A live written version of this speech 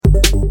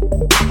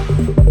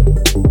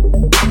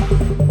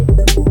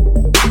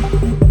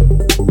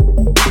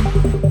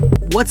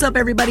What's up,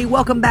 everybody?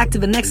 Welcome back to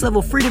the Next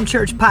Level Freedom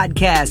Church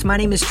podcast. My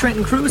name is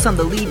Trenton Cruz. I'm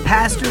the lead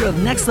pastor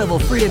of Next Level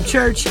Freedom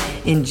Church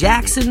in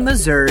Jackson,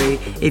 Missouri.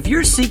 If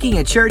you're seeking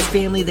a church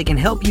family that can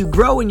help you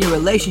grow in your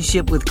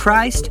relationship with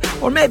Christ,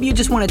 or maybe you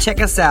just want to check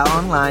us out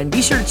online,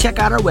 be sure to check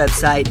out our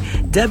website,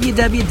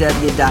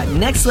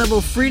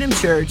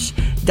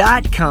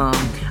 www.nextlevelfreedomchurch.com.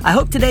 I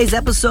hope today's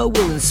episode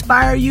will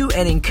inspire you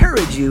and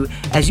encourage you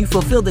as you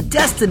fulfill the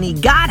destiny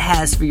God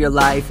has for your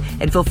life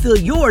and fulfill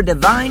your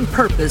divine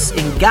purpose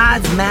in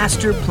God's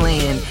master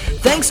plan.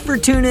 Thanks for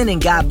tuning in,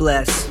 and God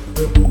bless.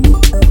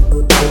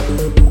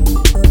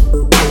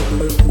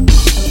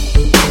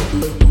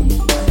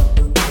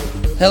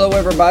 Hello,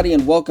 everybody,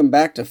 and welcome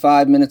back to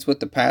 5 Minutes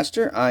with the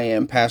Pastor. I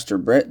am Pastor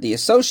Brett, the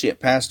Associate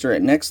Pastor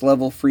at Next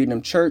Level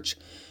Freedom Church,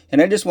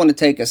 and I just want to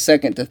take a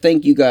second to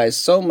thank you guys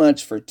so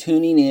much for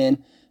tuning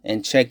in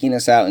and checking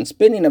us out and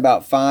spending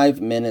about 5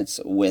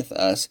 minutes with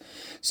us.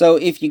 So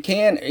if you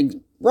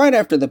can, right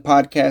after the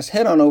podcast,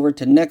 head on over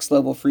to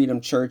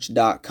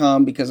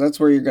nextlevelfreedomchurch.com, because that's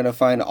where you're going to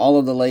find all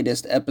of the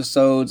latest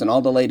episodes and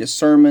all the latest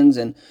sermons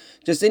and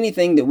just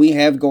anything that we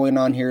have going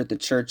on here at the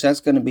church. That's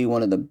going to be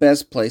one of the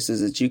best places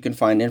that you can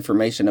find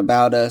information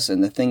about us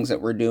and the things that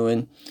we're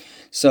doing.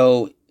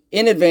 So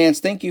in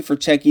advance, thank you for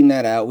checking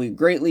that out. We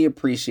greatly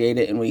appreciate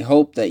it, and we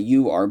hope that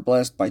you are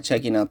blessed by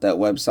checking out that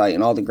website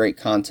and all the great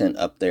content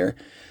up there.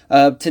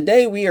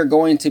 Today we are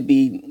going to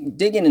be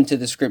digging into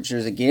the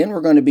scriptures again.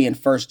 We're going to be in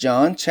 1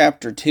 John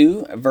chapter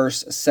 2,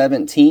 verse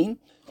 17.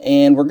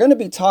 And we're going to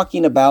be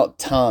talking about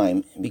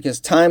time, because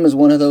time is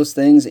one of those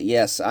things that,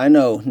 yes, I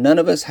know none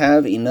of us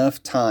have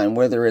enough time,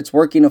 whether it's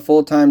working a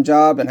full-time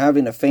job and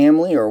having a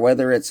family, or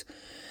whether it's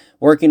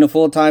working a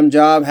full-time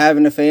job,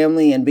 having a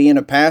family, and being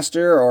a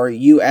pastor, or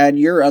you add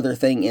your other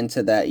thing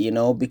into that,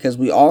 because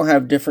we all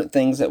have different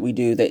things that we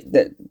do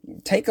that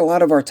take a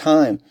lot of our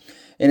time.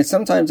 And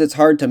sometimes it's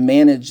hard to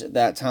manage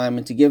that time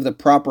and to give the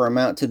proper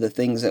amount to the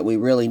things that we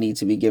really need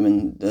to be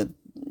giving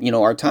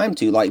our time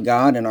to, like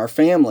God and our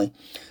family.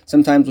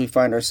 Sometimes we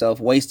find ourselves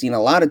wasting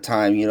a lot of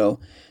time,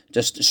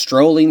 just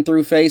strolling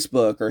through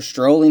Facebook or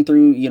strolling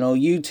through,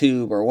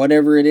 YouTube or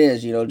whatever it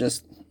is,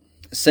 just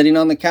sitting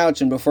on the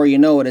couch, and before you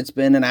know it, it's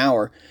been an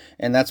hour.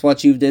 And that's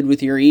what you did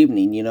with your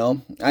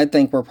evening, I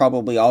think we're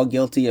probably all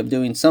guilty of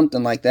doing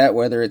something like that,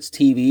 whether it's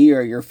TV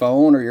or your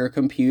phone or your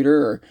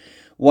computer or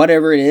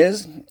whatever it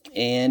is.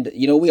 And,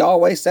 we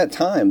all waste that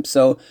time.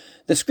 So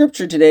the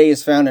scripture today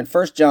is found in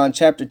 1 John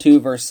chapter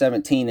 2, verse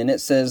 17, and it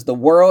says, "The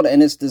world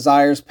and its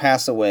desires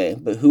pass away,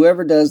 but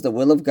whoever does the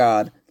will of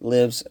God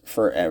lives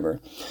forever."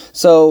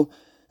 So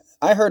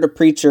I heard a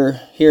preacher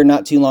here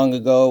not too long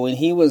ago, and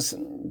he was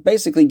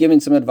basically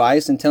giving some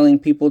advice and telling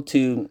people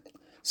to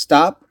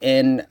stop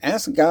and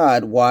ask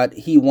God what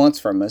he wants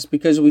from us,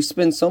 because we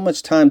spend so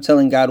much time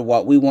telling God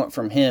what we want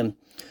from him.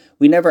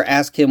 We never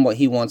ask him what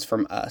he wants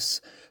from us.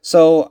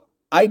 So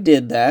I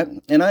did that,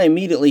 and I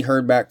immediately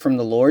heard back from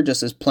the Lord,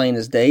 just as plain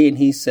as day, and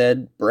he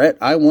said, "Brett,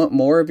 I want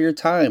more of your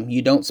time.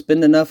 You don't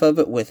spend enough of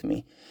it with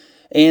me."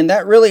 And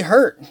that really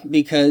hurt,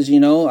 because,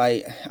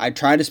 I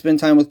try to spend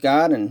time with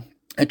God, and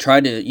I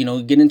try to,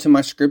 get into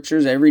my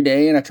scriptures every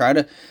day, and I try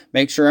to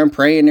make sure I'm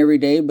praying every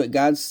day, but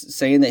God's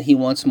saying that he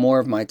wants more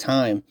of my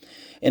time.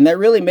 And that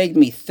really made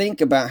me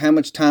think about how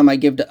much time I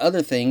give to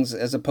other things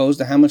as opposed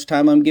to how much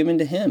time I'm giving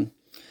to him.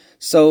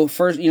 So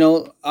first,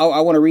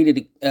 I want to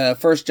read it,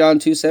 1 John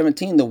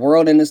 2:17, "The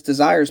world and its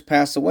desires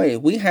pass away."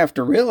 We have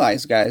to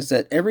realize, guys,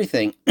 that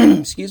everything,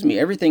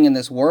 everything in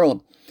this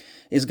world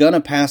is going to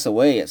pass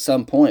away at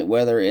some point,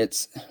 whether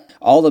it's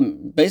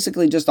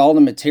basically just all the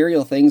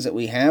material things that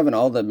we have and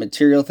all the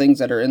material things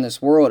that are in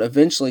this world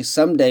eventually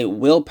someday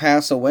will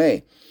pass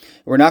away.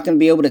 We're not going to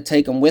be able to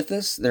take them with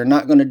us. They're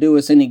not going to do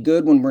us any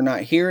good when we're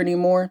not here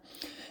anymore.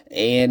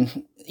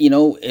 And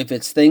if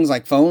it's things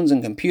like phones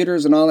and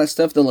computers and all that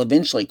stuff, they'll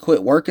eventually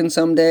quit working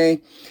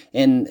someday.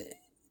 And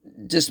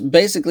just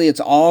basically it's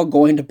all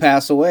going to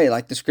pass away,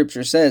 like the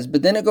scripture says.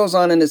 But then it goes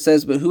on and it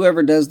says, "But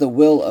whoever does the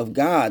will of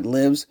God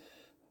lives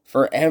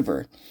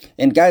forever."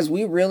 And guys,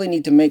 we really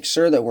need to make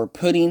sure that we're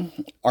putting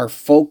our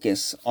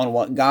focus on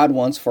what God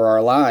wants for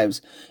our lives.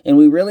 And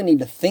we really need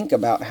to think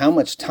about how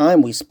much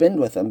time we spend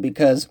with him,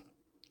 because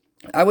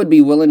I would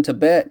be willing to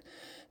bet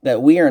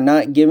that we are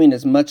not giving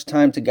as much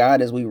time to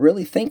God as we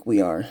really think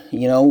we are,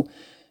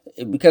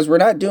 because we're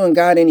not doing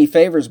God any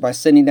favors by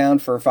sitting down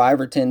for 5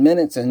 or 10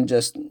 minutes and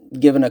just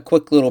giving a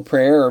quick little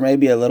prayer, or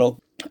maybe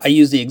I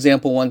used the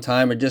example one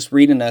time of just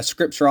reading a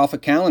scripture off a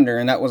calendar,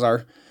 and I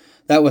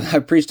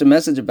preached a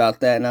message about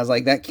that, and I was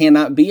like, that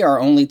cannot be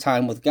our only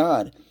time with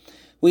God.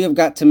 We have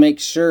got to make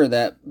sure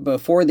that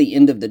before the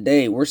end of the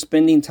day, we're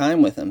spending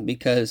time with him,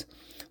 because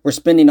we're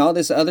spending all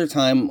this other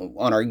time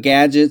on our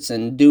gadgets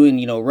and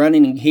doing,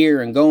 running here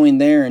and going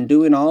there and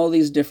doing all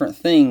these different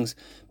things,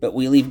 but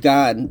we leave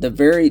God,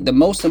 the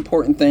most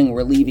important thing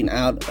we're leaving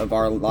out of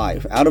our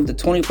life. Out of the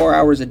 24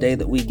 hours a day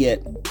that we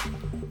get,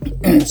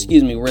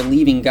 we're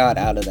leaving God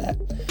out of that.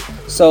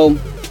 So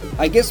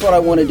I guess what I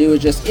want to do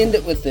is just end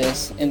it with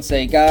this and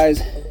say,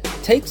 guys,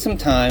 take some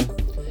time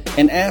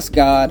and ask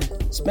God,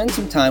 spend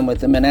some time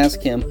with him and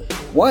ask him,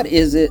 What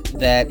is it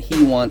that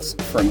He wants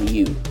from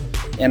you?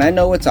 And I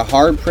know it's a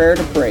hard prayer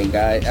to pray,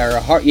 guys.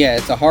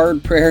 It's a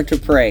hard prayer to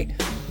pray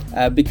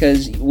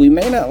because we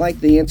may not like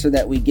the answer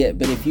that we get.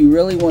 But if you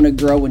really want to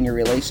grow in your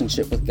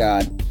relationship with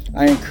God,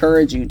 I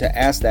encourage you to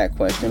ask that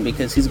question,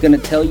 because He's going to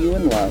tell you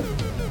in love,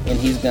 and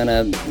He's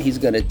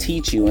gonna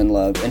teach you in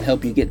love and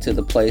help you get to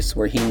the place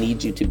where He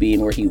needs you to be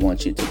and where He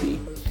wants you to be.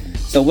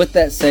 So with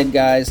that said,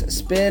 guys,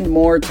 spend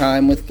more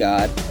time with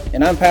God.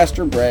 And I'm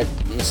Pastor Brett,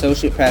 the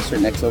Associate Pastor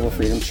at Next Level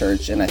Freedom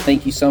Church, and I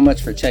thank you so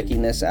much for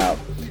checking this out.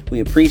 We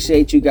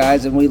appreciate you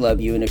guys, and we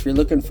love you. And if you're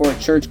looking for a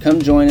church,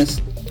 come join us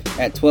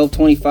at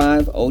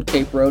 1225 Old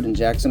Cape Road in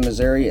Jackson,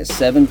 Missouri at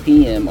 7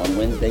 p.m. on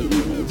Wednesday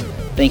evenings.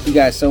 Thank you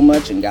guys so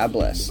much, and God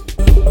bless.